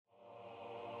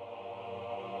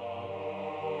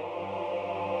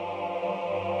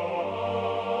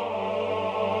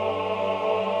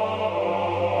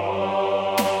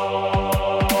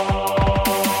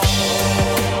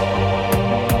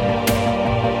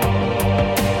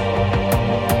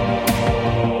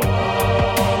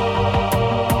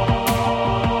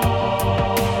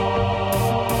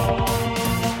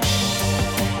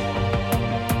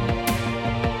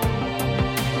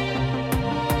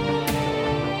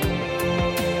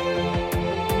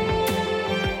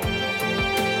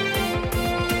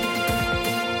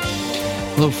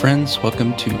Hello, friends.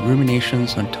 Welcome to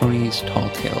Ruminations on Tony's Tall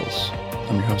Tales.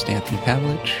 I'm your host, Anthony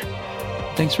Pavlich.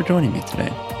 Thanks for joining me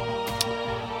today.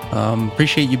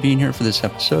 Appreciate you being here for this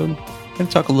episode. I'm going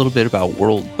to talk a little bit about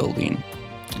world building.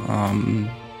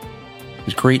 It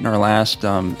was great in our last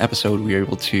episode.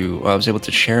 I was able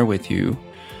to share with you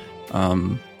a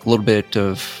little bit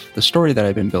of the story that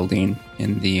I've been building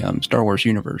in the Star Wars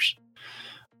universe.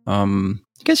 I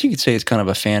guess you could say it's kind of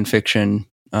a fan fiction.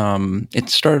 It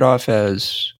started off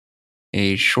as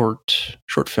a short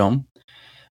film,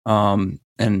 and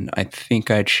I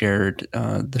think I'd shared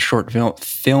the short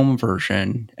film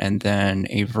version, and then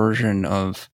a version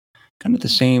of kind of the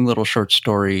same little short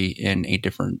story in a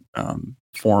different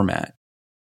format,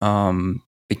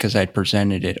 because I'd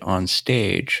presented it on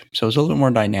stage. So it was a little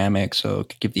more dynamic, so it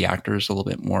could give the actors a little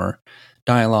bit more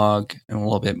dialogue and a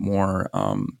little bit more,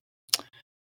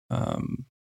 I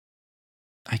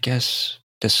guess,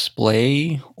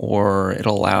 display, or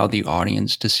it'll allow the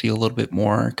audience to see a little bit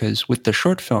more, because with the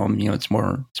short film, it's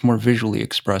more visually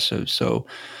expressive, so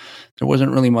there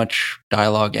wasn't really much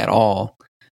dialogue at all,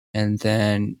 and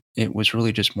then it was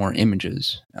really just more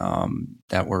images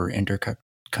that were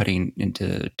intercutting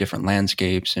into different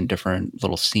landscapes and different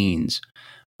little scenes,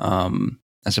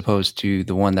 as opposed to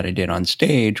the one that I did on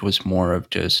stage was more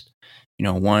of just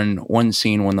one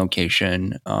scene, one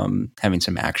location, having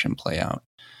some action play out.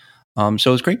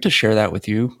 So it was great to share that with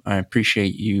you. I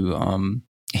appreciate you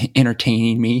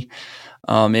entertaining me.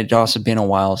 It had also been a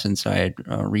while since I had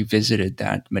revisited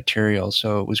that material,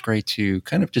 so it was great to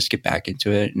kind of just get back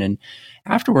into it. And then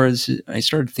afterwards, I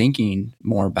started thinking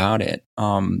more about it.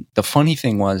 The funny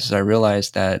thing was, I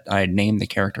realized that I had named the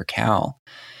character Cal,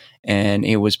 and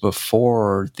it was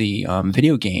before the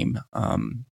video game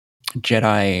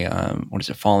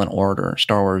Jedi, Fallen Order,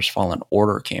 Star Wars Fallen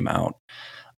Order came out.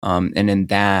 And in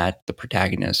that, the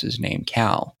protagonist is named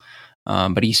Cal,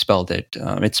 but he spelled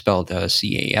it's spelled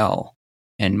Cal.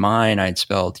 And mine, I'd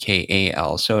spelled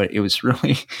Kal. So it was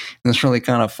really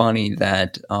kind of funny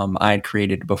that I'd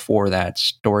created before that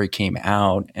story came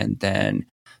out. And then,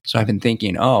 so I've been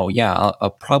thinking, oh yeah, I'll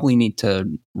probably need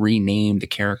to rename the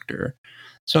character.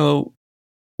 So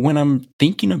when I'm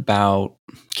thinking about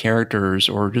characters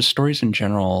or just stories in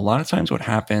general, a lot of times what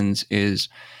happens is,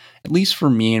 at least for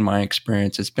me in my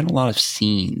experience, it's been a lot of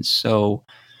scenes. So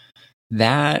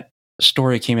that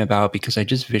story came about because I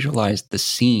just visualized the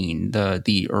scene,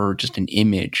 or just an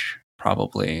image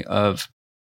probably of,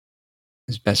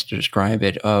 is best to describe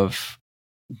it, of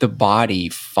the body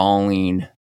falling,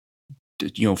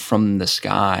 from the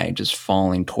sky, just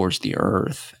falling towards the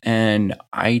earth. And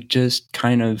I just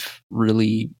kind of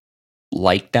really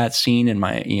liked that scene, and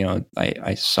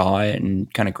I saw it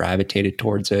and kind of gravitated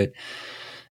towards it,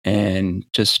 and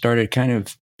just started kind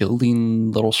of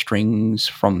building little strings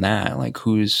from that, like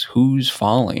who's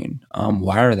falling,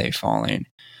 why are they falling,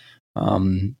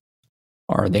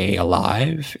 are they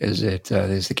alive, is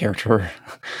the character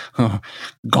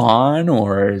gone,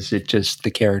 or is it just the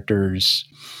character's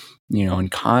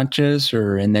unconscious,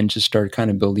 and then just started kind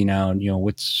of building out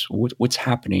what's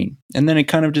happening, and then it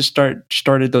kind of just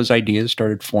started those ideas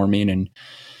started forming, and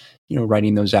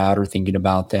writing those out or thinking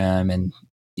about them. And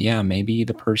yeah, maybe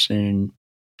the person,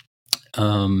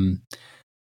 I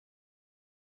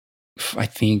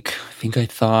think I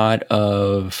thought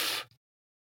of,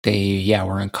 they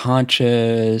were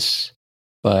unconscious,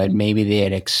 but maybe they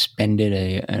had expended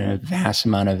a vast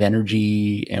amount of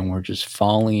energy and were just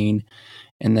falling.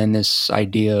 And then this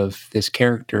idea of this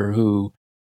character who,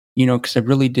 because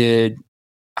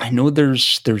I know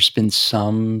there's been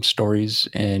some stories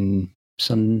and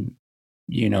some,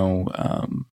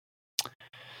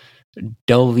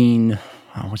 delving,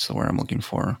 what's the word I'm looking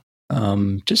for?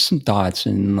 Just some thoughts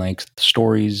and like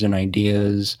stories and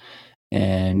ideas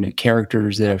and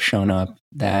characters that have shown up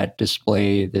that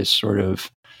display this sort of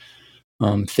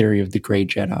theory of the Great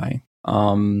Jedi.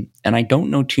 And I don't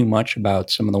know too much about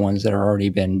some of the ones that are already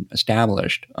been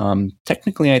established.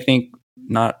 Technically, I think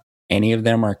not any of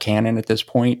them are canon at this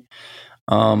point.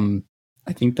 I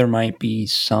think there might be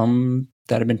some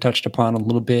that have been touched upon a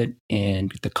little bit in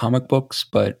the comic books,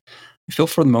 but I feel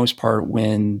for the most part,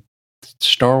 when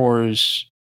Star Wars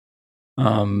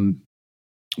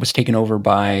was taken over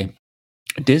by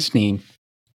Disney,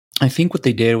 I think what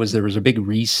they did was there was a big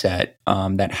reset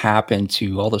that happened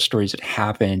to all the stories that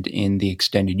happened in the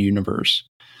extended universe,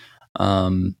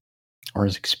 or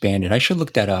is expanded. I should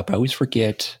look that up. I always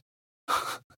forget.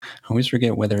 I always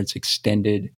forget whether it's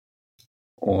extended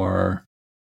or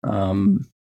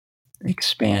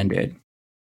expanded.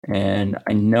 And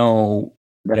I know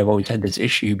that I've always had this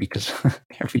issue because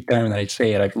every time that I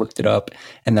say it, I've looked it up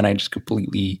and then I just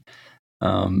completely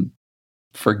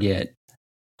forget.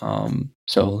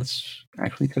 So let's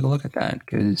actually take a look at that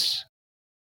because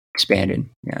expanded,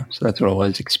 yeah. So that's what it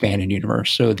was, expanded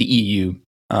universe. So the EU.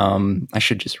 I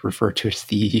should just refer to it as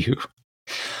the EU.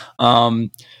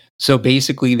 Um, so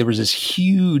basically, there was this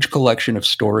huge collection of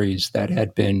stories that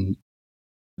had been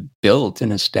built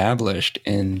and established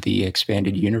in the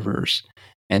expanded universe.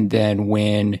 And then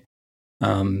when,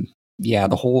 um, yeah,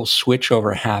 the whole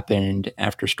switchover happened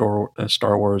after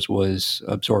Star Wars was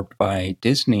absorbed by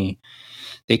Disney,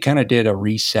 they kind of did a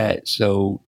reset.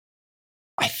 So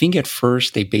I think at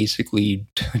first they basically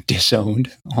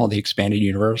disowned all the expanded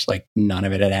universe. Like none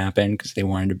of it had happened because they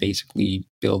wanted to basically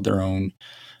build their own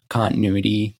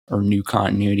continuity or new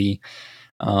continuity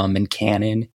and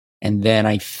canon. And then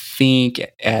I think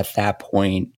at that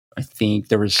point, I think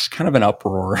there was kind of an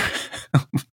uproar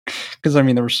because I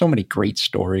mean there were so many great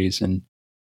stories and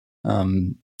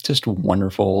just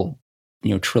wonderful,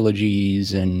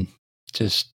 trilogies and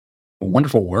just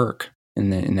wonderful work in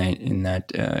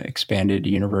that expanded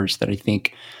universe that I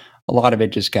think a lot of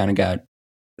it just kind of got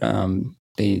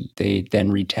they then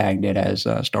retagged it as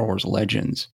Star Wars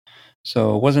Legends.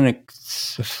 So it wasn't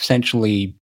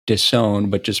essentially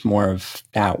disowned, but just more of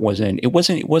that wasn't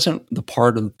the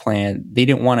part of the plan. They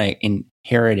didn't want to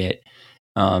inherit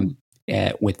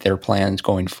it with their plans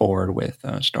going forward with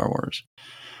Star Wars.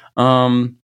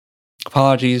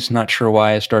 Apologies, not sure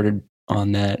why I started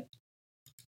on that.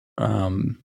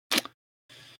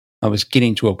 I was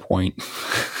getting to a point.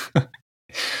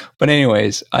 But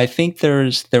anyways, I think there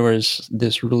was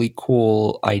this really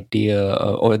cool idea,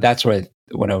 or that's what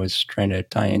I was trying to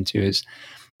tie into is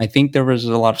I think there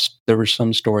were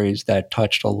some stories that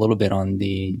touched a little bit on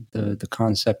the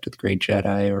concept of the Great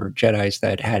Jedi or Jedi's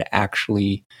that had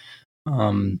actually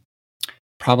um,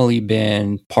 probably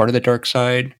been part of the dark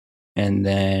side and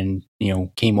then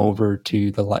came over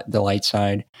to the light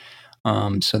side.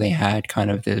 So they had kind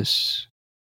of this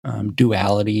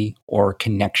duality or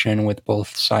connection with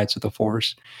both sides of the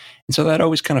Force, and so that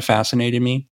always kind of fascinated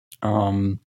me.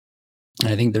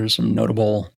 I think there's some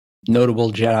notable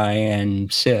Jedi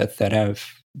and Sith that have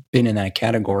been in that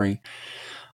category.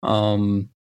 And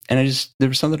there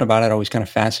was something about it that always kind of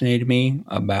fascinated me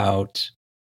about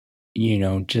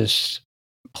just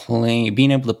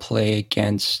being able to play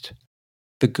against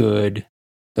the good,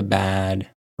 the bad,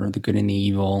 or the good and the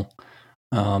evil,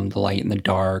 the light and the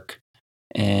dark.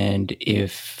 And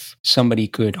if somebody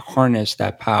could harness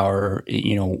that power,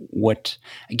 what,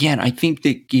 again, I think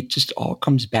that it just all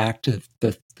comes back to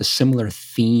the similar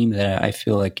theme that I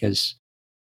feel like has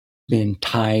been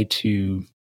tied to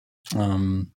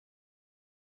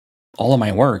all of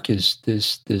my work is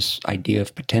this idea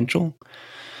of potential,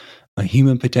 a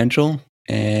human potential,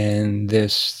 and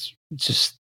this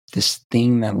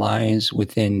thing that lies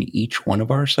within each one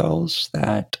of ourselves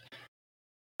that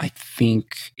I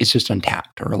think is just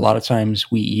untapped. Or a lot of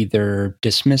times we either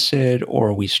dismiss it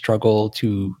or we struggle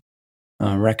to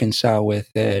reconcile with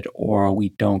it or we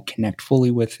don't connect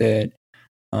fully with it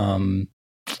um,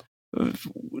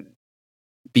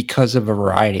 because of a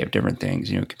variety of different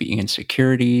things. It could be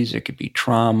insecurities, it could be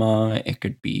trauma, it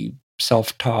could be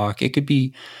self talk, it could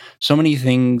be so many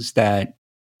things that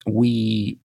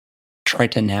we try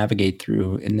to navigate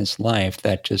through in this life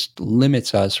that just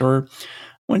limits us, or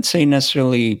I wouldn't say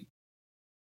necessarily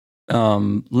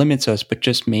limits us, but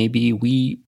just maybe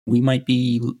we might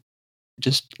be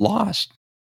just lost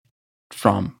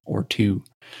from or to.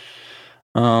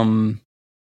 Um,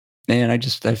 and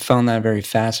I found that very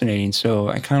fascinating. So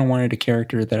I kind of wanted a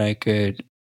character that I could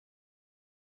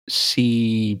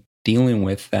see dealing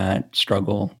with that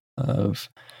struggle of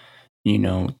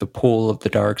the pull of the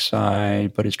dark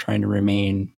side, but is trying to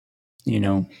remain you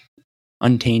know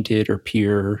untainted or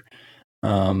pure,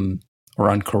 um, or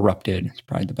uncorrupted. It's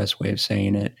probably the best way of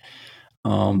saying it.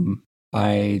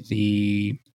 By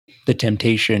the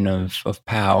temptation of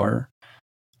power,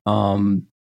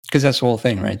 because that's the whole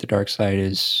thing, right? The dark side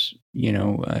is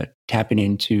tapping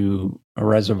into a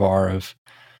reservoir of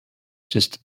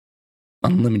just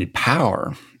unlimited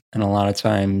power. And a lot of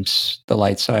times the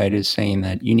light side is saying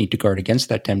that you need to guard against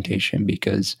that temptation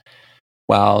because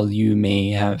while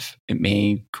it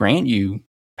may grant you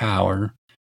power,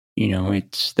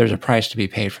 there's a price to be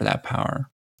paid for that power.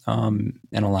 And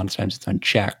a lot of times it's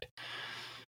unchecked.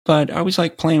 But I always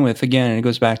like playing with, again, it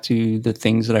goes back to the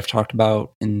things that I've talked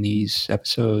about in these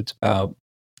episodes about,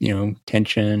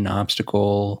 tension,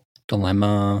 obstacle,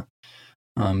 dilemma,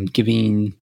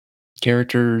 giving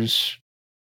characters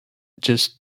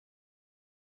just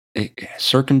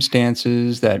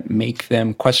circumstances that make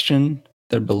them question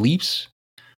their beliefs,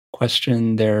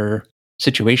 question their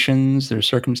situations, their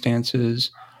circumstances,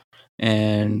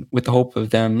 and with the hope of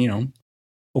them,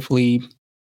 hopefully,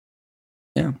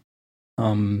 yeah,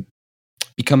 um,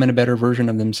 becoming a better version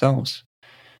of themselves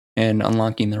and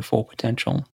unlocking their full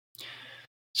potential.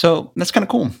 So that's kind of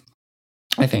cool,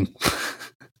 I think.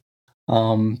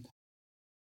 um,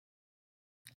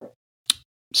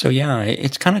 so yeah,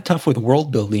 it's kind of tough with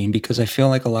world building because I feel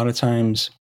like a lot of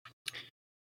times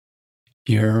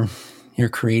you're you're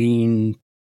creating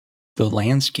the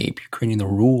landscape, you're creating the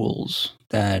rules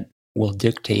that will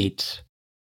dictate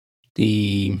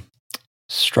the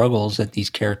struggles that these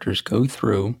characters go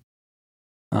through.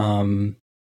 Um,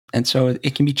 and so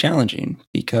it can be challenging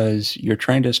because you're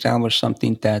trying to establish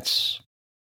something that's,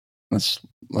 let's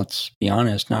let's be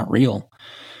honest, not real.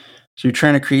 So you're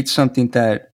trying to create something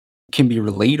that can be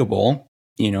relatable.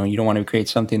 You don't want to create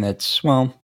something that's,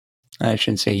 well, I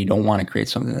shouldn't say you don't want to create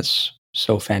something that's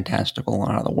so fantastical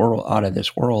out of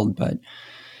this world, but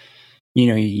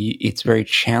it's very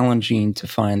challenging to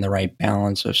find the right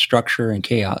balance of structure and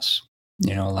chaos.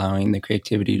 Allowing the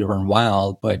creativity to run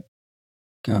wild, but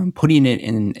putting it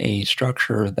in a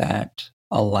structure that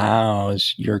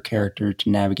allows your character to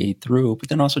navigate through, but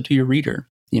then also to your reader.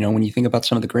 When you think about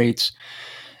some of the greats,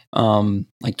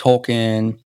 like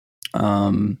Tolkien,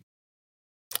 um,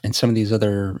 and some of these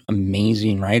other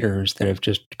amazing writers that have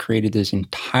just created this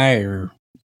entire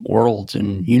worlds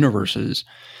and universes,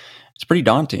 it's pretty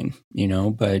daunting,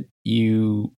 but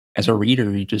as a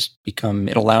reader,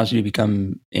 it allows you to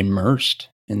become immersed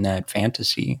in that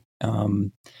fantasy.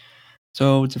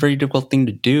 So it's a very difficult thing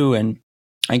to do. And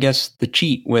I guess the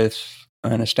cheat with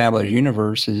an established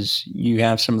universe is you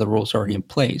have some of the rules already in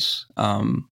place,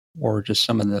 or just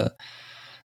some of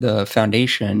the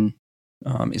foundation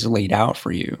is laid out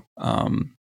for you.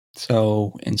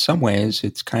 So in some ways,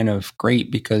 it's kind of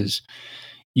great because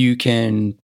you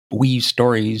can weave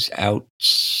stories out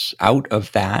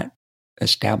of that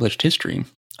established history.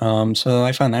 So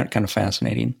I found that kind of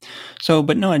fascinating. So,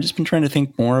 but no, I've just been trying to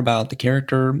think more about the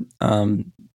character,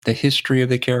 the history of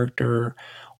the character,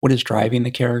 what is driving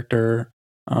the character,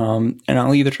 and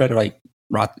I'll either try to like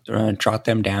jot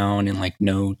them down in like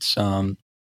notes.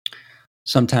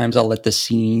 Sometimes I'll let the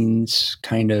scenes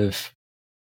kind of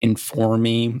inform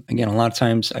me. Again, a lot of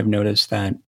times I've noticed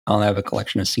that I'll have a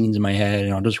collection of scenes in my head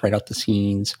and I'll just write out the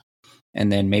scenes.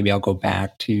 And then maybe I'll go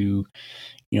back to,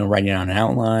 writing out an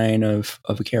outline of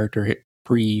a character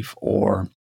brief, or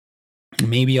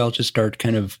maybe I'll just start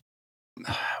kind of,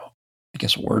 I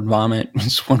guess, word vomit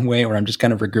is one way, where I'm just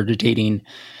kind of regurgitating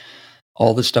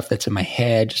all the stuff that's in my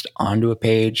head just onto a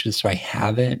page just so I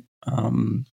have it.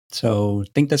 So I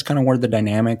think that's kind of where the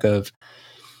dynamic of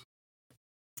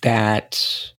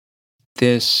that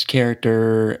this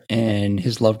character and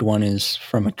his loved one is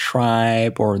from a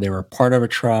tribe, or they were part of a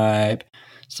tribe.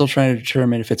 Still trying to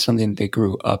determine if it's something that they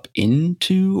grew up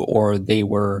into, or they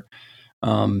were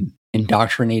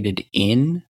indoctrinated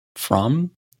in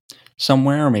from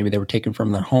somewhere, or maybe they were taken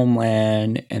from their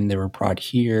homeland and they were brought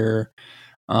here.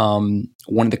 One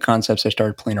of the concepts I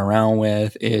started playing around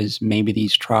with is maybe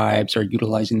these tribes are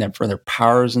utilizing them for their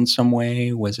powers in some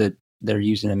way. Was it they're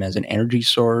using them as an energy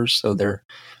source? So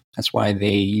that's why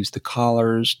they use the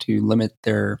collars to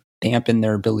dampen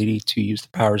their ability to use the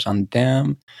powers on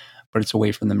them, but it's a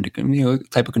way for them to,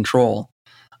 type of control.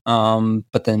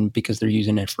 But then because they're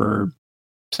using it for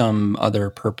some other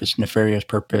purpose, nefarious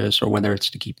purpose, or whether it's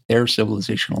to keep their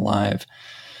civilization alive.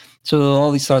 So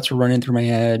all these thoughts were running through my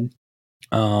head,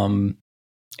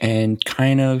 and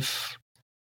kind of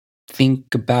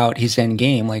think about his end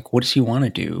game. Like, what does he want to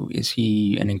do? Is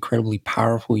he an incredibly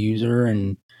powerful user?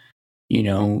 And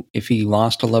if he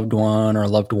lost a loved one or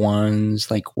loved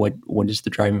ones, like what is the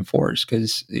driving force?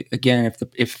 Because again,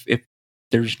 if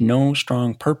there's no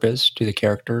strong purpose to the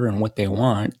character and what they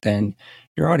want, then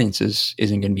your audience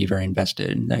isn't going to be very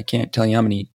invested. I can't tell you how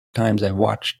many times I've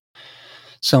watched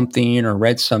something or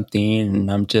read something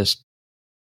and I'm just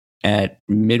at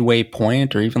midway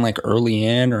point, or even like early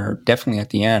in, or definitely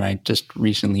at the end. I just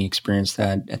recently experienced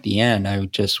that at the end. I was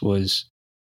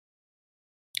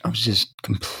just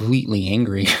completely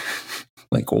angry.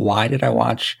 Like, why did I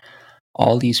watch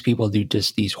all these people do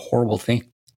just these horrible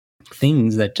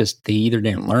things that just they either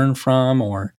didn't learn from,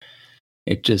 or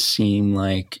it just seemed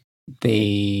like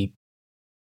they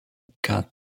got,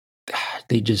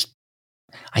 they just,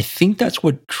 I think that's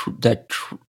what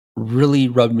really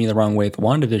rubbed me the wrong way with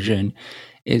WandaVision,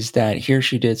 is that here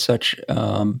she did such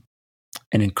an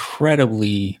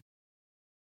incredibly,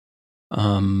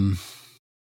 um,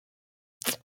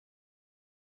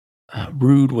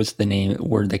 rude was the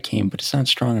word that came, but it's not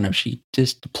strong enough. She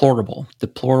just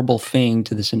deplorable thing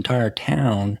to this entire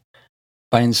town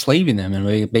by enslaving them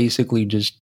and basically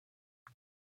just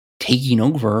taking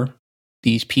over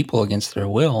these people against their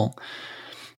will,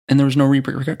 and there was no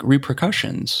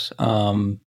repercussions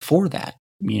for that.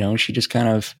 She just kind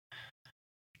of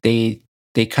they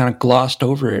kind of glossed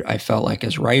over it, I felt like,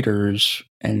 as writers,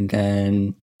 and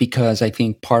then because I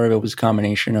think part of it was a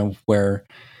combination of where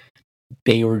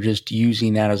they were just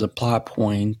using that as a plot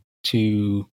point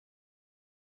to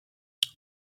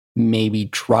maybe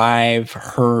drive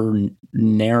her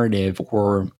narrative,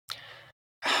 or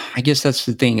I guess that's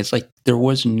the thing. It's like there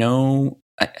was no.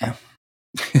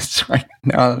 Sorry,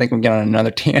 now I think I'm getting on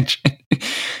another tangent.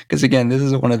 Because again, this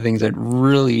is one of the things that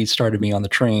really started me on the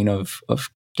train of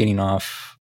getting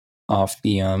off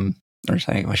the or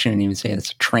sorry, I shouldn't even say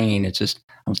it's a train. It's just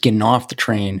I was getting off the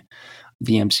train,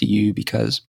 the MCU,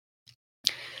 because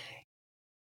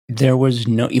there was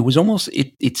no. It was almost.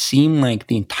 It seemed like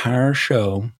the entire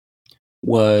show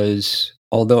was,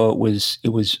 although it was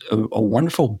a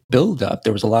wonderful build up.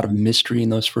 There was a lot of mystery in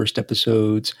those first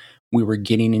episodes. We were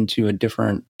getting into a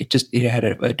different. It had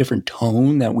a different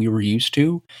tone that we were used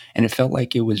to, and it felt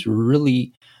like it was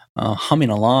really humming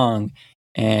along,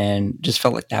 and just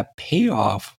felt like that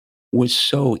payoff was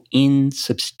so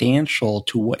insubstantial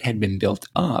to what had been built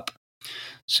up.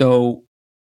 So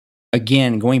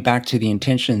again, going back to the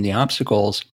intention and the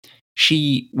obstacles,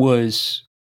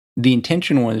 the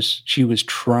intention was she was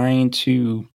trying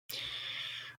to,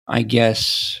 I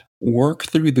guess, work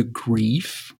through the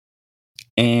grief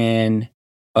and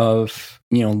of,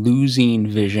 losing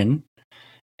Vision,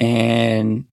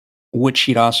 and what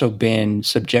she'd also been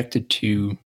subjected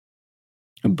to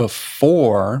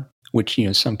before, which,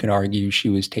 some could argue she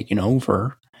was taken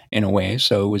over in a way.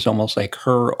 So it was almost like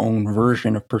her own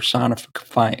version of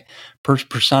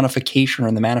personification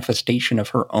or the manifestation of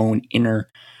her own inner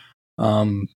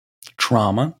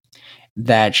trauma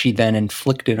that she then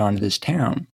inflicted on this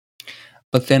town.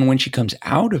 But then when she comes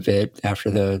out of it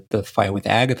after the fight with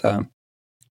Agatha,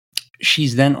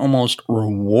 she's then almost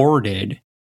rewarded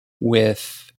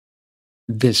with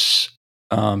this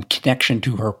connection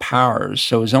to her powers.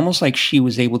 So it's almost like she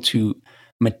was able to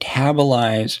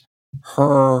metabolize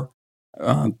her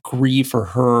grief, or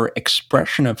her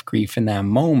expression of grief in that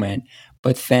moment,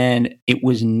 but then it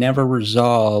was never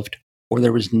resolved, or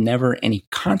there was never any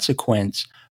consequence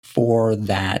for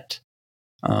that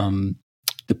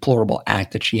deplorable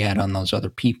act that she had on those other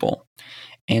people.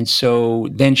 And so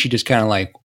then she just kind of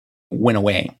like went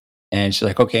away, and she's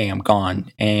like, okay, I'm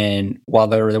gone. And while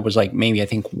there was like maybe I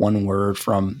think one word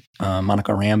from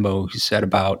Monica Rambeau who said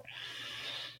about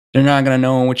they're not going to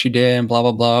know what you did and blah,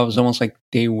 blah, blah. It was almost like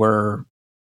they were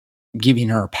giving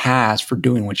her a pass for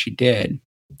doing what she did.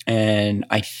 And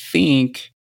I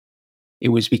think it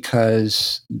was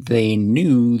because they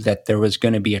knew that there was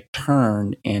going to be a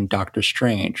turn in Doctor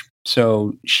Strange.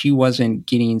 So she wasn't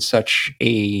getting such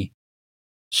a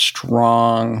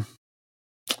strong,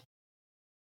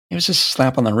 it was just a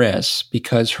slap on the wrist,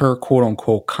 because her quote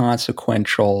unquote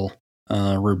consequential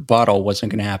rebuttal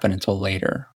wasn't going to happen until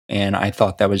later. And I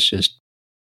thought that was just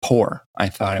poor. I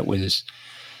thought it was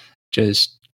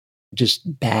just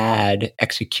bad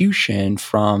execution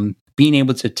from being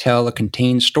able to tell a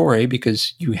contained story,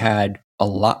 because you had a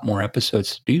lot more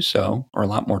episodes to do so, or a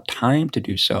lot more time to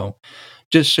do so,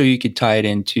 just so you could tie it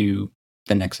into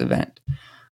the next event.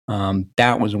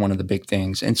 That was one of the big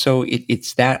things. And so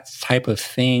it's that type of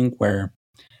thing where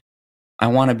I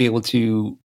want to be able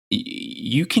to,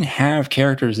 you can have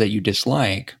characters that you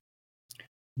dislike,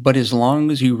 but as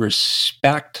long as you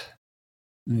respect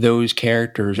those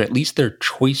characters, at least their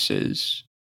choices,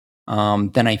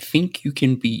 then I think you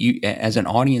can be, as an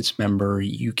audience member,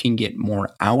 you can get more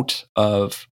out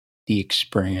of the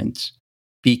experience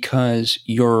because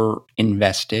you're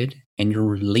invested and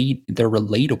they're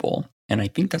relatable. And I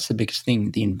think that's the biggest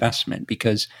thing, the investment,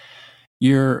 because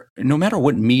no matter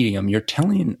what medium, you're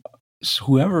telling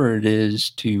whoever it is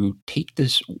to take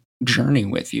this journey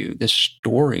with you, this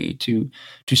story, to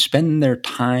spend their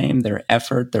time, their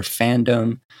effort, their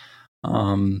fandom,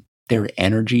 their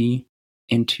energy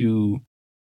into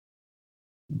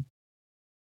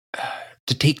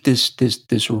to take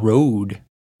this road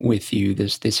with you,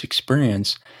 this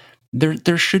experience.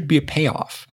 There should be a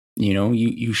payoff.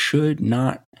 You should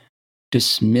not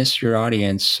dismiss your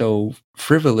audience so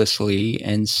frivolously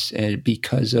and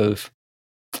because of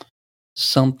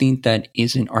something that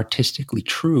isn't artistically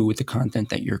true with the content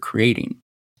that you're creating.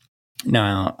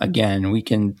 Now, again, we're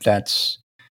going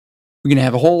to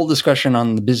have a whole discussion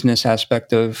on the business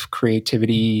aspect of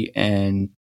creativity, and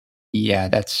yeah,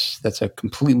 that's a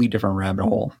completely different rabbit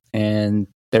hole. And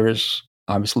there is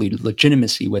obviously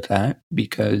legitimacy with that,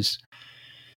 because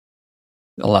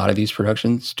a lot of these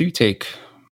productions do take,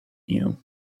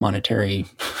 monetary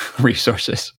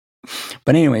resources.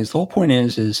 But anyways, the whole point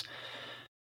is,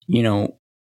 you know,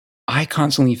 I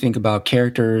constantly think about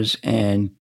characters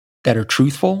and that are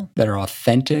truthful, that are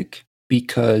authentic,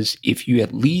 because if you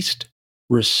at least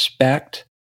respect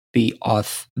the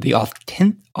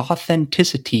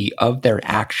authenticity of their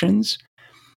actions,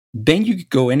 then you could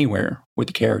go anywhere with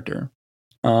the character.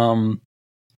 And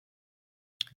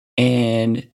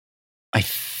I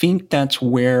think that's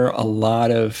where a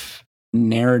lot of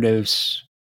narratives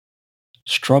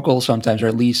struggle sometimes, or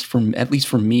at least for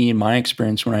me in my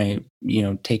experience, when I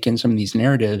take in some of these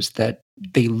narratives, that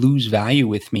they lose value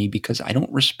with me because I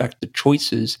don't respect the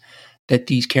choices that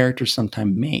these characters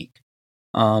sometimes make.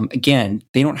 Again,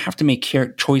 they don't have to make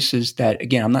choices that,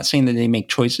 again, I'm not saying that they make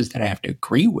choices that I have to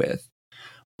agree with,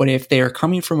 but if they are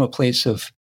coming from a place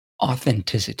of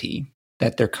authenticity,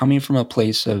 that they're coming from a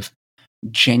place of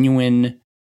genuine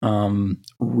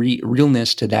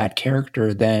realness to that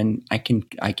character, then I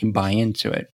can buy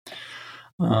into it.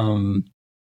 And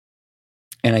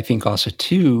I think also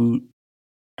too,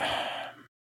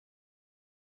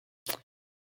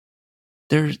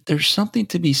 there's something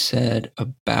to be said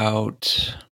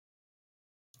about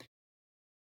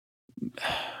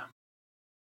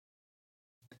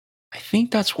I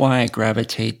think that's why I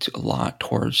gravitate a lot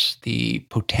towards the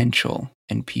potential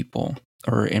in people,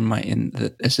 or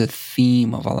as a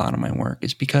theme of a lot of my work,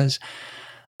 is because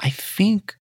I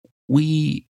think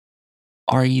we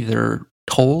are either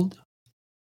told,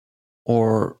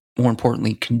 or more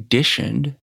importantly,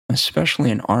 conditioned,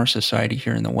 especially in our society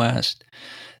here in the West,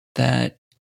 that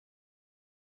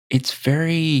it's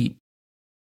very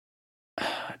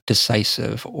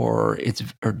decisive, or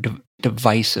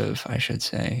divisive, I should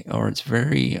say, or it's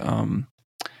very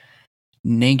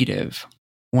negative,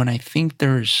 when I think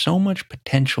there is so much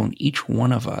potential in each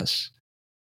one of us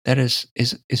that is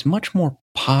much more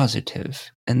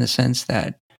positive, in the sense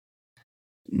that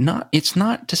it's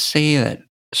not to say that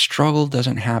struggle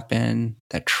doesn't happen,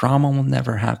 that trauma will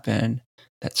never happen,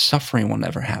 that suffering will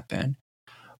never happen,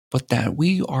 but that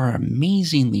we are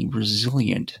amazingly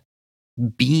resilient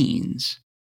beings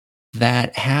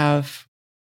that have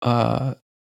a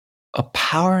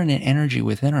power and an energy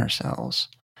within ourselves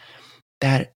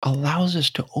that allows us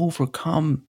to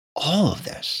overcome all of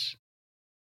this.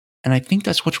 And I think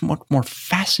that's what's much more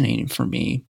fascinating for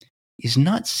me, is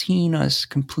not seeing us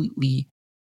completely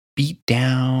beat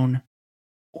down,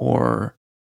 or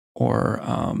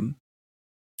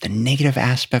the negative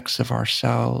aspects of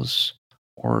ourselves,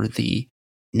 or the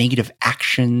negative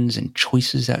actions and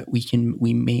choices that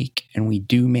we make and we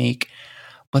do make,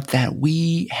 but that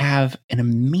we have an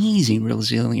amazing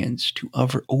resilience to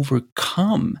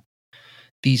overcome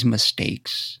these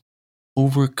mistakes,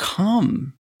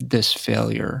 overcome this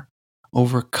failure,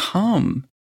 overcome.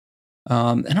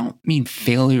 I don't mean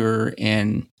failure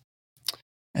even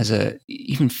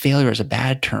failure as a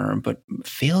bad term, but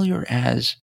failure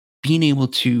as being able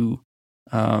to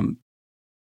um,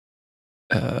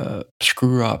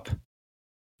 screw up,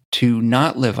 to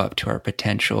not live up to our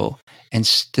potential, and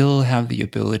still have the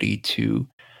ability to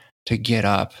get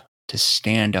up, to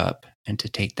stand up, and to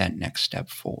take that next step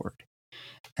forward.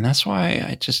 And that's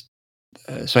why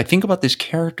so I think about this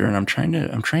character, and I'm trying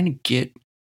to get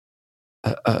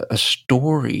a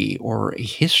story or a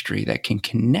history that can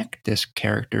connect this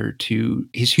character to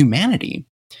his humanity.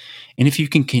 And if you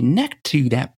can connect to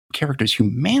that character's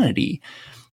humanity,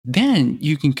 then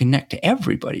you can connect to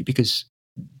everybody, because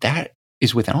that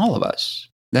is within all of us.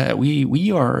 That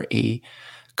we are a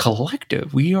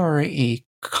collective. We are a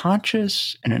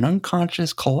conscious and an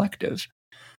unconscious collective,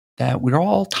 that we're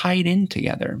all tied in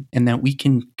together, and that we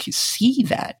can see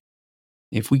that.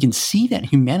 If we can see that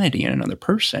humanity in another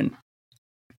person,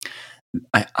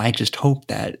 I just hope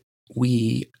that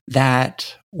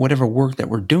whatever work that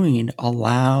we're doing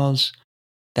allows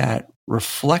that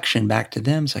reflection back to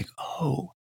them. It's like,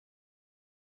 oh,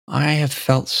 I have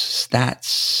felt that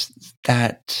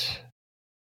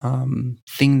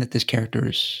thing that this character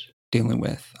is dealing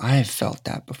with. I have felt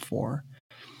that before.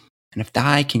 And if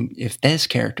this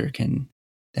character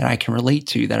that I can relate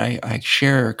to, that I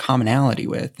share commonality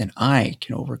with, then I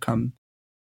can overcome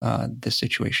this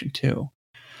situation too.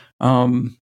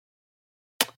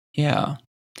 Yeah.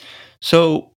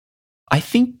 So I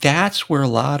think that's where a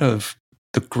lot of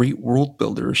the great world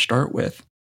builders start with.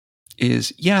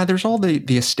 There's all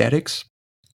the aesthetics,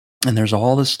 and there's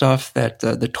all the stuff that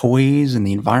the toys and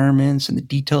the environments and the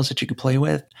details that you can play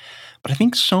with. But I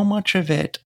think so much of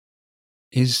it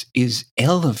is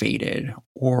elevated,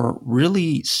 or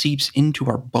really seeps into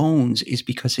our bones, is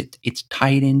because it's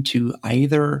tied into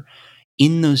either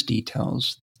in those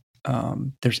details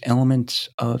there's elements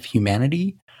of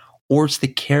humanity, or it's the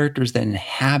characters that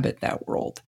inhabit that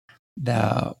world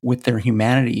with their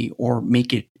humanity, or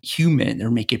make it human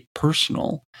or make it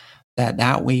personal.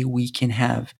 That way we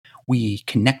connect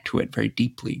to it very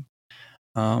deeply.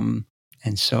 And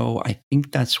so I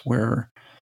think that's where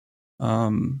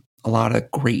a lot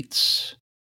of greats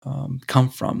come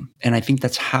from, and I think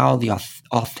that's how the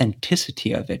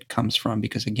authenticity of it comes from.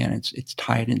 Because again, it's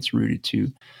tied and it's rooted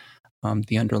to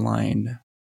the underlying,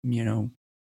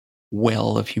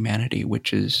 well of humanity,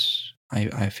 which is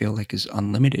I feel like is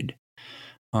unlimited,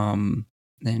 and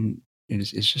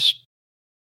it's just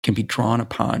can be drawn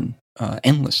upon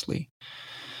endlessly.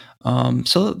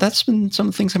 So that's been some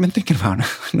of the things I've been thinking about.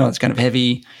 I know it's kind of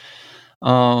heavy.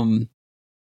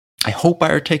 I hope I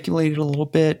articulated a little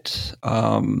bit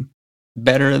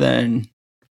better than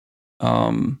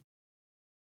I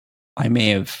may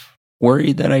have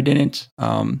worried that I didn't.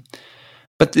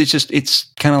 But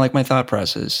it's kind of like my thought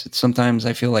process. Sometimes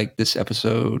I feel like this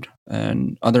episode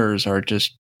and others are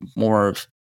just more of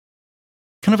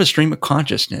kind of a stream of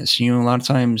consciousness. A lot of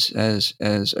times as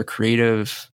a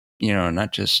creative,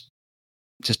 not just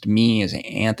me as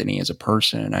Anthony, as a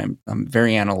person, I'm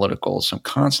very analytical. So I'm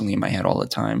constantly in my head all the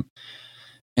time.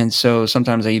 And so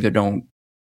sometimes I either don't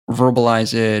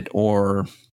verbalize it, or,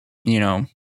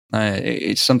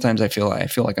 sometimes I feel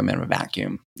like I'm in a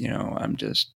vacuum. I'm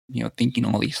just, thinking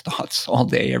all these thoughts all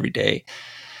day, every day.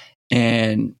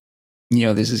 And,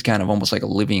 this is kind of almost like a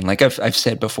living, like I've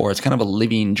said before, it's kind of a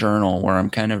living journal where I'm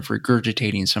kind of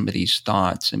regurgitating some of these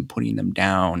thoughts and putting them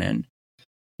down. And,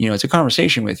 it's a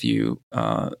conversation with you,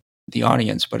 the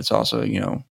audience, but it's also,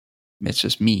 it's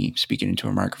just me speaking into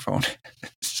a microphone.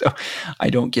 So I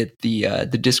don't get the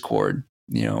discord,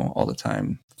 all the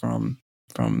time from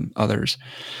others,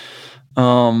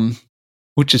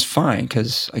 which is fine,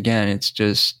 because again, it's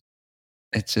just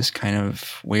kind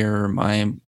of where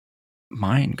my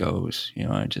mind goes.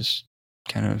 I just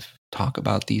kind of talk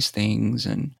about these things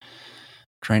and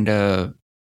trying to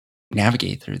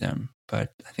navigate through them.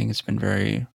 But I think it's been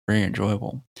very, very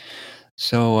enjoyable.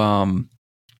 So,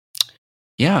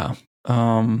 yeah.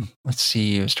 Let's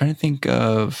see. I was trying to think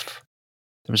of,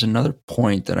 there was another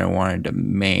point that I wanted to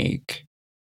make,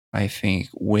 I think,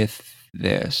 with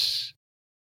this,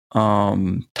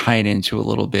 tied into a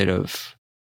little bit of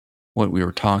what we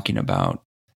were talking about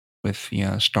with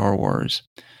Star Wars.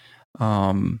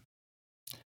 I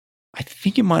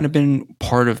think it might have been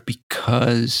part of,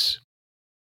 because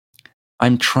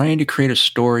I'm trying to create a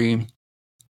story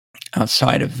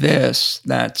outside of this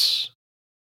that's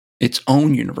its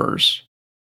own universe.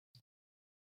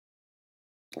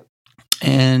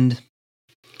 And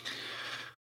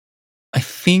I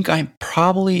think I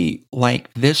probably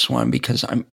like this one because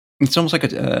it's almost like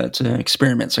it's an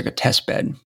experiment. It's like a test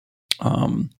bed.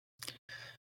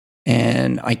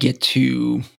 And I get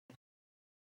to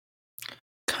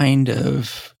kind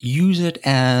of use it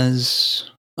as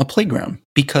a playground,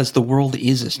 because the world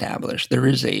is established. There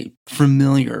is a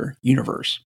familiar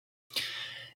universe.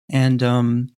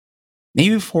 And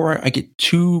maybe before I get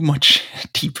too much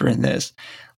deeper in this,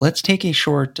 let's take a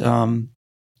short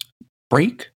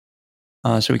break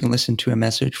so we can listen to a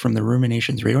message from the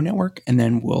Ruminations Radio Network, and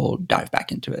then we'll dive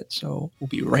back into it. So we'll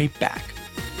be right back.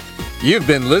 You've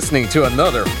been listening to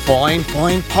another fine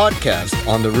podcast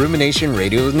on the Rumination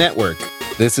Radio Network.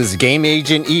 This is Game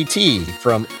Agent E.T.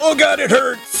 from Oh God, It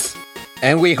Hurts!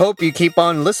 And we hope you keep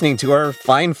on listening to our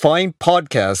fine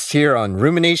podcasts here on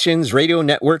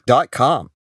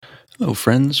ruminationsradionetwork.com. Hello,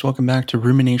 friends. Welcome back to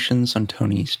Ruminations on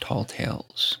Tony's Tall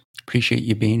Tales. Appreciate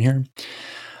you being here.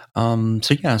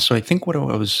 So I think what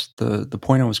the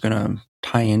point I was going to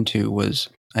tie into was,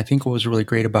 I think what was really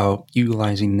great about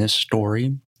utilizing this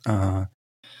story, the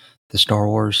Star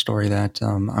Wars story that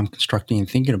I'm constructing and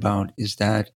thinking about, is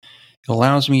that it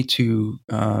allows me to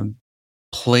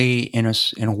play in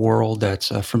a world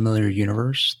that's a familiar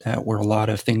universe, where a lot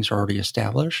of things are already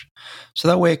established. So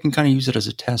that way I can kind of use it as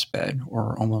a test bed,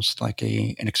 or almost like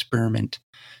an experiment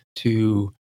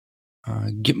to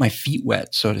get my feet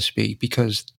wet, so to speak,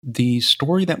 because the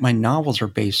story that my novels are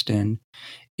based in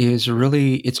is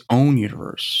really its own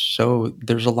universe. So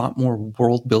there's a lot more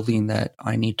world building that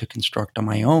I need to construct on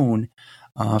my own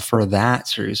for that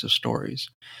series of stories.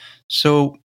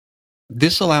 So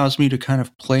this allows me to kind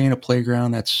of play in a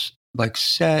playground that's like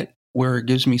set, where it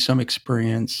gives me some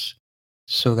experience.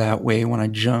 So that way, when I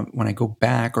go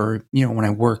back, or, when I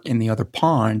work in the other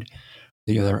pond,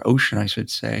 the other ocean, I should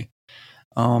say,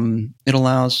 it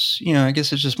allows, I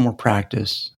guess it's just more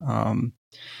practice.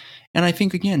 And I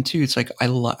think, again, too, it's like I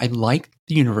like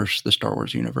the universe, the Star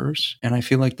Wars universe, and I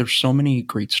feel like there's so many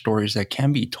great stories that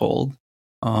can be told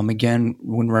Again,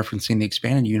 when referencing the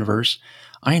expanded universe,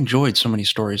 I enjoyed so many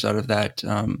stories out of that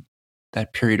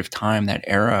that period of time, that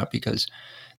era, because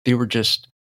they were just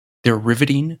they're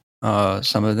riveting.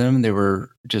 Some of them, they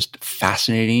were just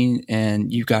fascinating,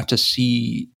 and you got to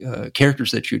see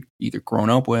characters that you'd either grown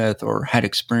up with or had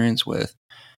experience with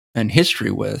and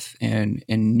history with, and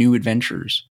new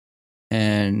adventures,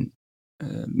 and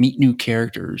meet new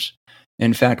characters.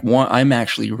 In fact, I'm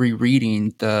actually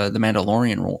rereading the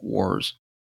Mandalorian Wars,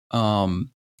 um,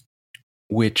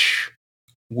 which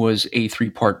was a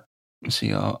 3-part. Let's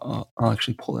see, I'll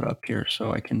actually pull it up here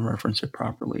so I can reference it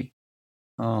properly.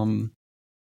 Um,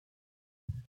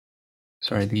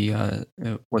 Sorry,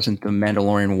 it wasn't the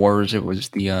Mandalorian Wars. It was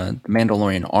the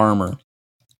Mandalorian Armor,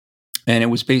 and it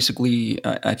was basically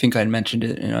I think I'd mentioned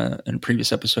it in a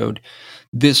previous episode.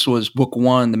 This was book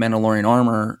one, the Mandalorian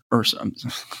Armor, or some.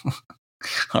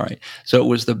 All right, so it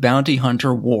was the Bounty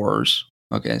Hunter Wars.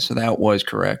 Okay, so that was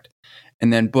correct,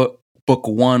 and then book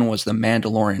one was the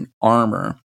Mandalorian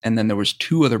Armor, and then there was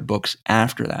 2 other books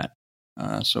after that.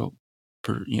 So,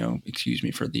 excuse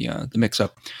me for the mix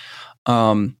up.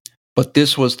 But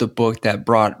this was the book that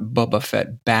brought Boba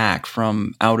Fett back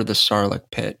from out of the Sarlacc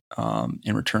pit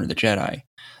in Return of the Jedi.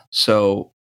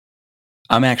 So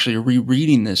I'm actually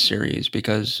rereading this series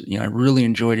because I really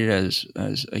enjoyed it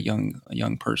as a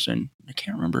young person. I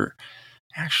can't remember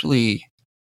actually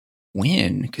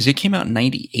when, because it came out in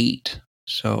 '98.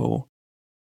 So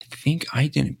I think I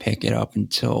didn't pick it up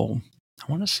until, I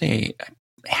want to say, it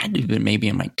had to have been maybe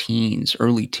in my teens,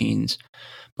 early teens,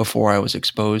 before I was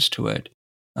exposed to it.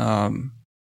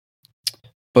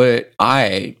 But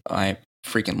I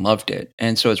freaking loved it,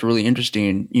 and so it's really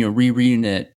interesting, rereading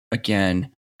it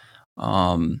again.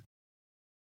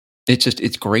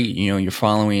 It's great. You're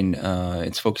following.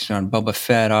 It's focusing on Boba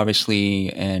Fett,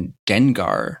 obviously, and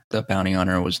Dengar, the bounty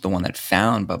hunter, was the one that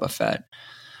found Boba Fett.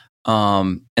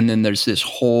 And then there's this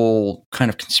whole kind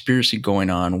of conspiracy going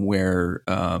on where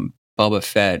Boba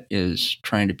Fett is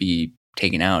trying to be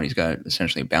taken out. He's got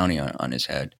essentially a bounty on his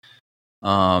head.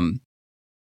 And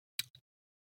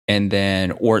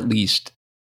then, or at least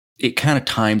it kind of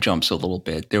time jumps a little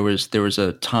bit. There was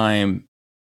a time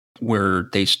where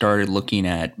they started looking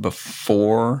at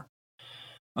before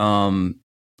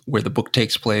where the book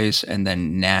takes place, and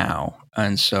then now.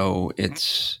 And so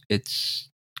it's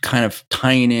kind of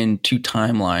tying in 2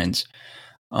 timelines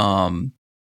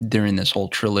during this whole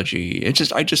trilogy.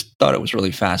 I just thought it was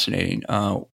really fascinating.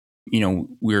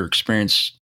 We're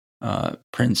experienced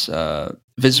Prince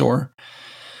Vizor,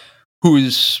 who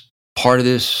is part of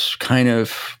this kind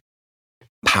of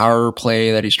power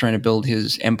play that he's trying to build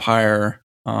his empire.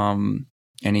 And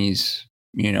he's,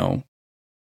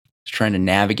 trying to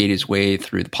navigate his way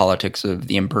through the politics of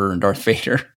the Emperor and Darth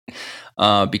Vader,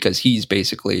 because he's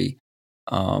basically,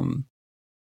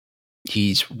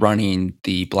 he's running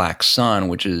the Black Sun,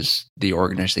 which is the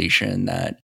organization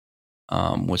that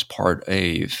was part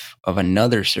of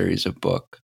another series of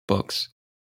books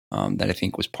that I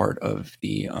think was part of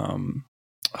the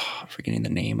forgetting the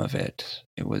name of it.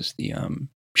 It was the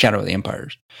Shadow of the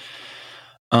Empires.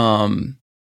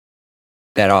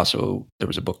 That also, there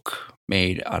was a book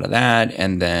made out of that,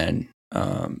 and then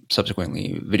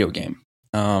subsequently video game.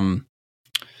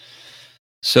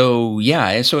 So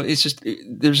it's just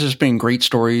there's just been great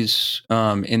stories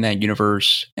in that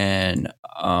universe, and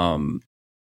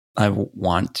I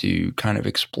want to kind of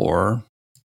explore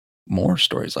more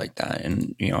stories like that.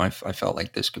 And I felt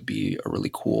like this could be a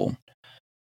really cool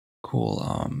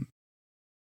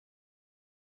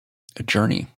a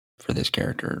journey for this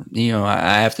character.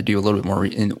 I have to do a little bit more,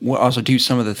 and also do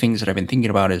some of the things that I've been thinking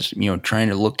about is trying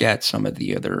to look at some of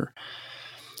the other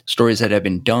stories that have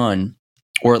been done,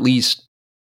 or at least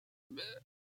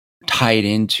tie it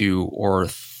into or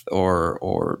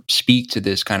speak to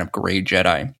this kind of gray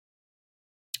Jedi.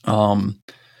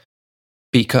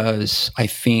 Because I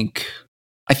think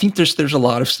there's a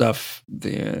lot of stuff.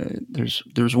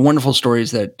 There's wonderful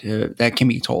stories that can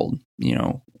be told,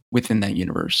 within that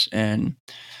universe. And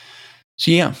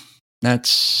so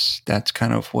that's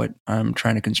kind of what I'm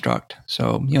trying to construct.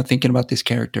 So thinking about this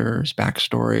character's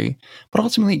backstory, but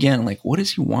ultimately, again, like, what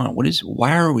does he want?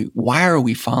 Why are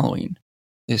we following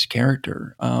this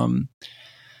character?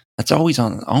 That's always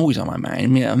on my mind. I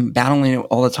mean, I'm battling it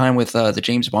all the time with the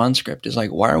James Bond script. Is like,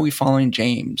 why are we following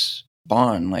James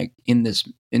Bond, like, in this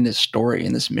story,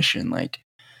 in this mission? Like,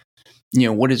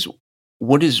 what do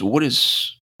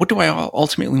I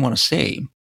ultimately want to say?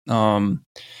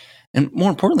 And more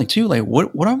importantly too, like,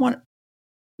 what I want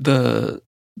the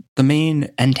main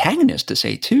antagonist to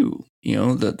say too.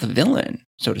 the villain,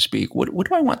 so to speak. What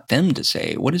do I want them to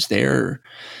say? What is their?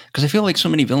 Because I feel like so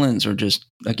many villains are just,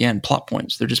 again, plot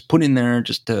points. They're just put in there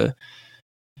just to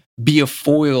be a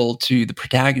foil to the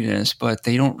protagonist, but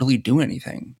they don't really do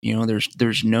anything.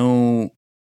 There's no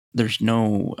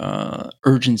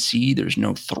urgency. There's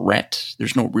no threat.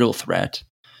 There's no real threat.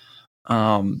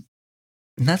 And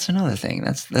that's another thing.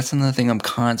 That's another thing I'm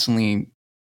constantly,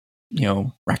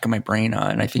 racking my brain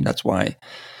on. And I think that's why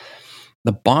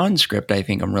the Bond script, I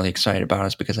think I'm really excited about,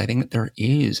 is because I think that there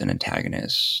is an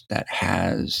antagonist that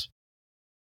has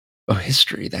a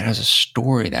history, that has a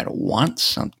story, that wants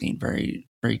something very,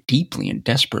 very deeply and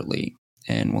desperately,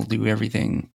 and will do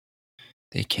everything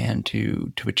they can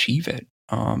to achieve it.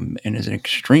 And is an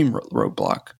extreme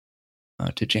roadblock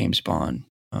to James Bond.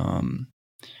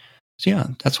 So yeah,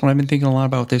 that's what I've been thinking a lot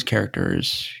about with this character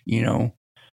is,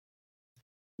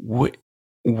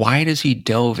 why does he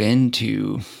delve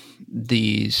into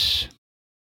these,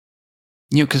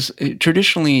 because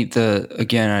traditionally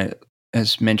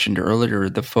as mentioned earlier,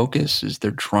 the focus is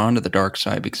they're drawn to the dark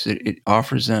side because it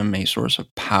offers them a source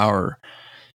of power.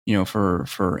 For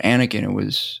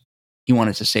Anakin, he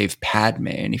wanted to save Padme,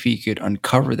 and if he could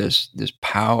uncover this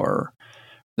power,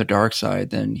 the dark side,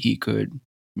 then he could,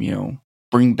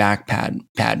 bring back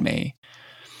Padme,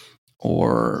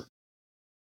 or,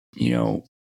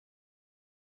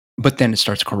 but then it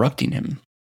starts corrupting him,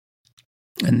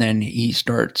 and then he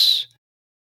starts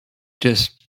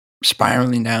just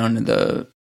spiraling down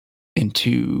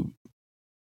into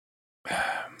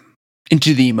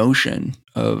the emotion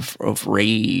of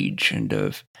rage and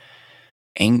of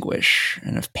anguish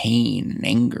and of pain and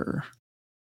anger.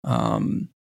 And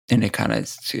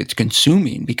it's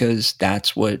consuming because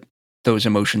that's what those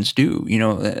emotions do.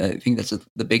 I think that's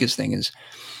the biggest thing is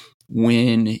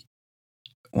when,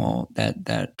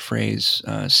 that phrase,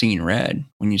 seeing red,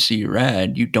 when you see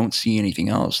red, you don't see anything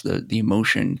else. The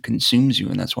emotion consumes you,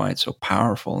 and that's why it's so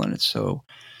powerful and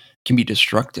can be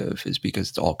destructive, is because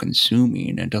it's all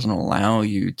consuming and it doesn't allow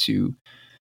you to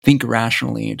think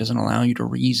rationally. It doesn't allow you to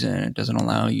reason. It doesn't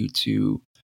allow you to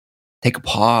take a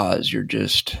pause. You're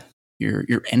just,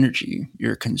 your energy,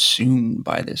 you're consumed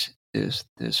by this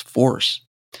force.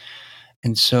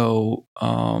 And so,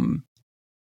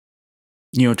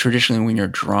 traditionally when you're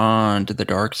drawn to the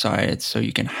dark side, it's so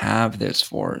you can have this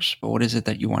force, but what is it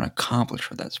that you want to accomplish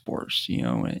with that force?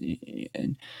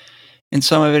 And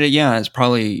some of it, is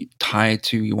probably tied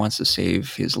to he wants to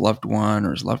save his loved one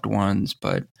or his loved ones,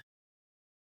 but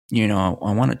I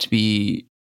want it to be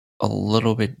a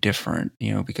little bit different,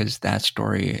 because that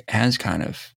story has kind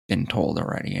of been told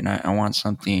already, and I want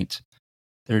something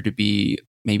there to be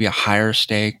maybe a higher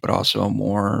stake, but also a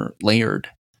more layered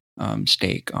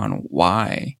stake on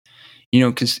why,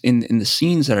 because in the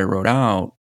scenes that I wrote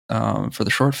out for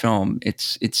the short film, it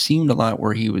seemed a lot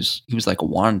where he was like a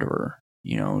wanderer,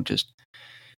 just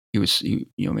he was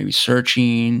maybe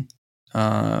searching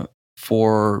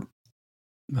for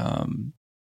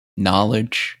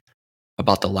knowledge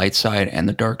about the light side and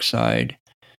the dark side.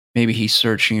 Maybe he's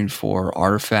searching for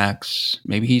artifacts.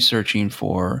 Maybe he's searching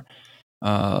for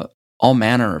all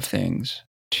manner of things.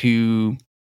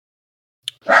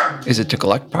 Is it to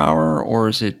collect power, or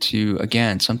is it to,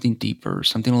 again, something deeper,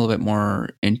 something a little bit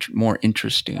more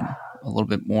interesting, a little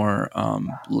bit more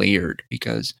layered?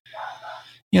 Because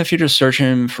if you're just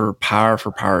searching for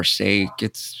power's sake,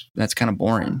 that's kind of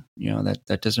boring.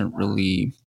 That doesn't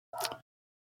really.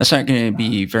 That's not going to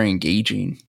be very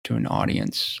engaging to an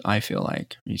audience, I feel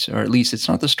like. Or at least it's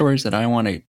not the stories that I want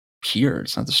to hear.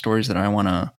 It's not the stories that I want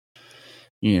to,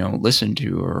 listen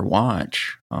to or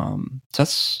watch. I'm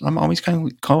always kind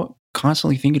of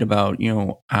constantly thinking about,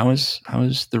 how is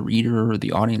the reader or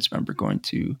the audience member going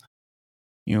to,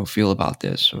 feel about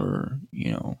this, or,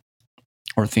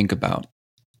 or think about.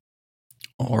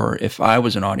 Or if I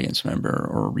was an audience member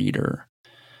or a reader,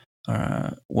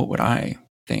 what would I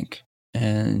think?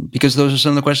 And because those are some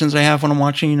of the questions I have when I'm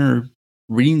watching or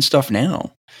reading stuff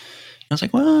now. I was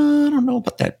like, well, I don't know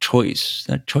about that choice.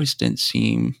 That choice didn't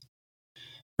seem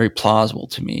very plausible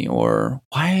to me. Or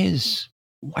why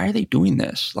are they doing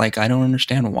this? Like, I don't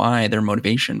understand why their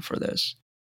motivation for this.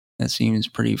 That seems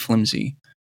pretty flimsy.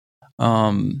 So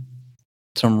I'm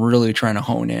really trying to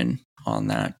hone in on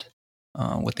that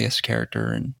with this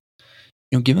character, and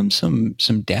give him some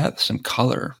depth, some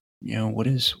color. What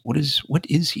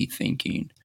is he thinking?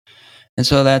 And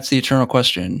so that's the eternal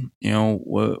question.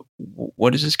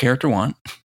 What does this character want?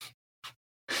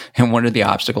 And what are the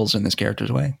obstacles in this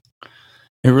character's way?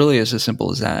 It really is as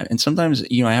simple as that. And sometimes,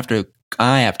 I have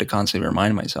to constantly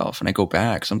remind myself, and I go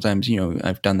back. Sometimes,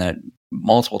 I've done that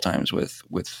multiple times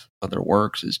with other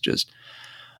works, is just,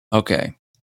 okay,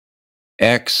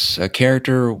 X, a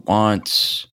character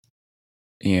wants,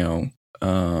 something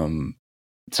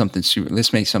super,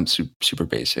 let's make something super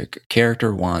basic. A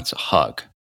character wants a hug.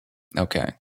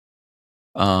 Okay.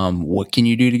 What can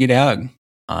you do to get a hug?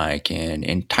 I can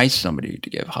entice somebody to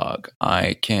give a hug.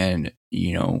 I can,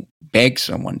 beg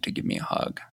someone to give me a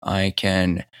hug. I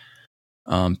can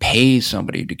pay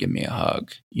somebody to give me a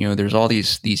hug. There's all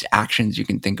these actions you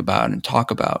can think about and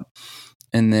talk about.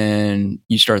 And then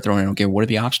you start throwing in, okay, what are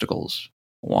the obstacles?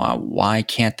 Why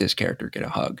can't this character get a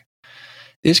hug?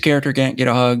 This character can't get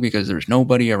a hug because there's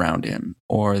nobody around him.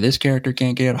 Or this character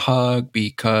can't get a hug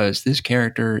because this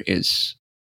character is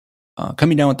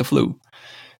coming down with the flu.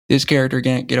 This character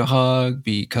can't get a hug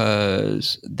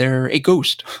because they're a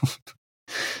ghost.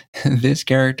 This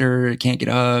character can't get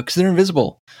a hug because they're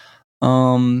invisible.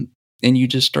 And you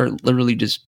just start literally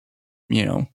just,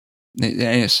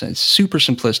 it's super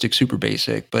simplistic, super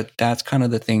basic, but that's kind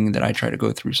of the thing that I try to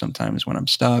go through sometimes when I'm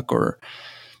stuck or,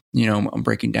 I'm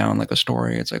breaking down like a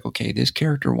story. It's like, okay, this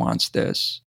character wants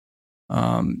this.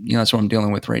 That's what I'm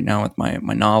dealing with right now with my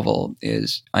novel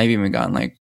is I've even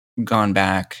gone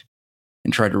back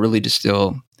and tried to really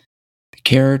distill. The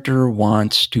character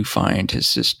wants to find his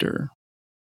sister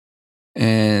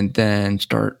and then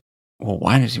start, well,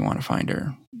 why does he want to find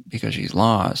her? Because she's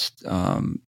lost.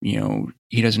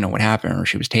 He doesn't know what happened, or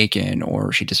she was taken,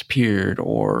 or she disappeared,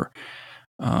 or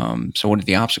so what are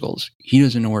the obstacles? He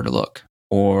doesn't know where to look,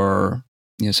 or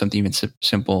something even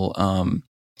simple.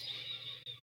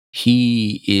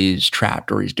 He is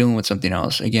trapped, or he's dealing with something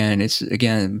else. Again, it's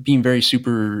being very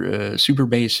super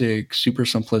basic, super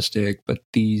simplistic. But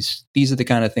these are the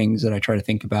kind of things that I try to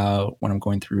think about when I'm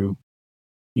going through,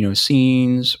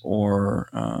 scenes or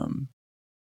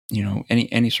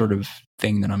any sort of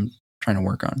thing that I'm trying to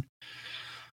work on.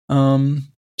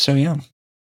 So yeah.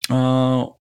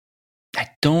 I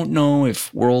don't know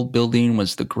if world building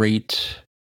was the great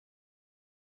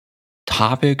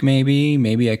topic.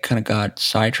 Maybe I kind of got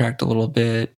sidetracked a little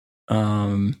bit.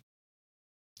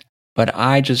 But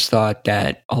I just thought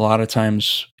that a lot of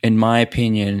times, in my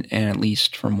opinion, and at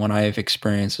least from what I've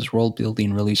experienced, is world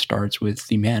building really starts with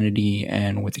humanity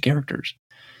and with the characters.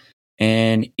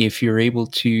 And if you're able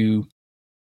to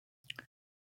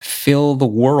fill the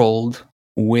world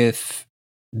with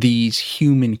these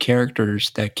human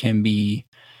characters that can be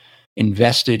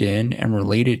invested in and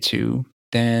related to,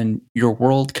 then your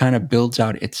world kind of builds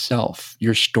out itself.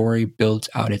 Your story builds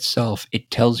out itself. It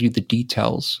tells you the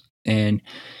details, and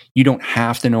you don't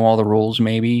have to know all the rules,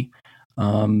 maybe,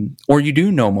 or you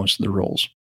do know most of the rules.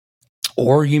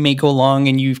 Or you may go along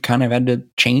and you've kind of had to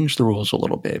change the rules a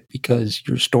little bit because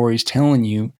your story's telling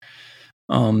you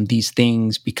these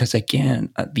things. Because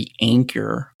again, the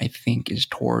anchor, I think, is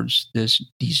towards this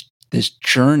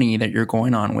journey that you're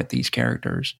going on with these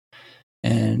characters,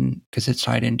 and because it's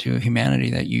tied into a humanity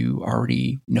that you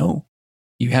already know,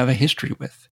 you have a history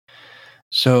with.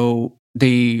 So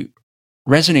they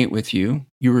resonate with you.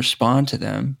 You respond to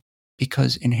them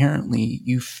because inherently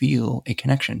you feel a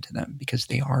connection to them because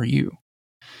they are you.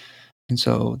 And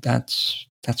so that's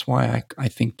why I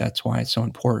think that's why it's so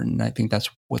important. I think that's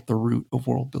what the root of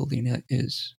world building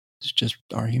is. It's just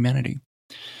our humanity.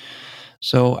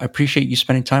 So I appreciate you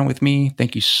spending time with me.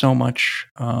 Thank you so much.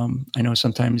 I know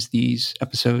sometimes these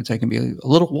episodes, I can be a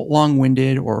little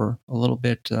long-winded or a little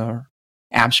bit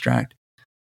abstract,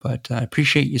 but I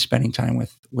appreciate you spending time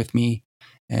with me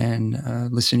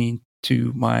and listening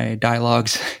to my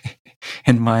dialogues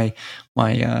and my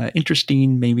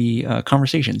interesting maybe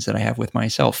conversations that I have with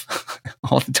myself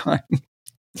all the time.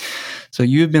 So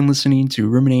you have been listening to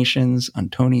Ruminations on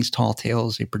Tony's Tall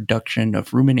Tales, a production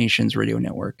of Ruminations Radio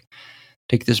Network.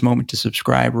 Take this moment to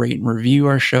subscribe, rate, and review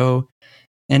our show,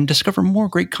 and discover more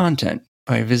great content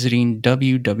by visiting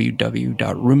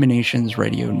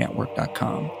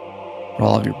www.ruminationsradionetwork.com. For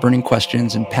all of your burning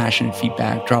questions and passionate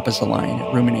feedback, drop us a line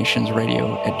at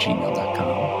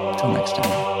ruminationsradio@gmail.com. Until next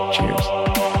time,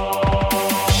 cheers.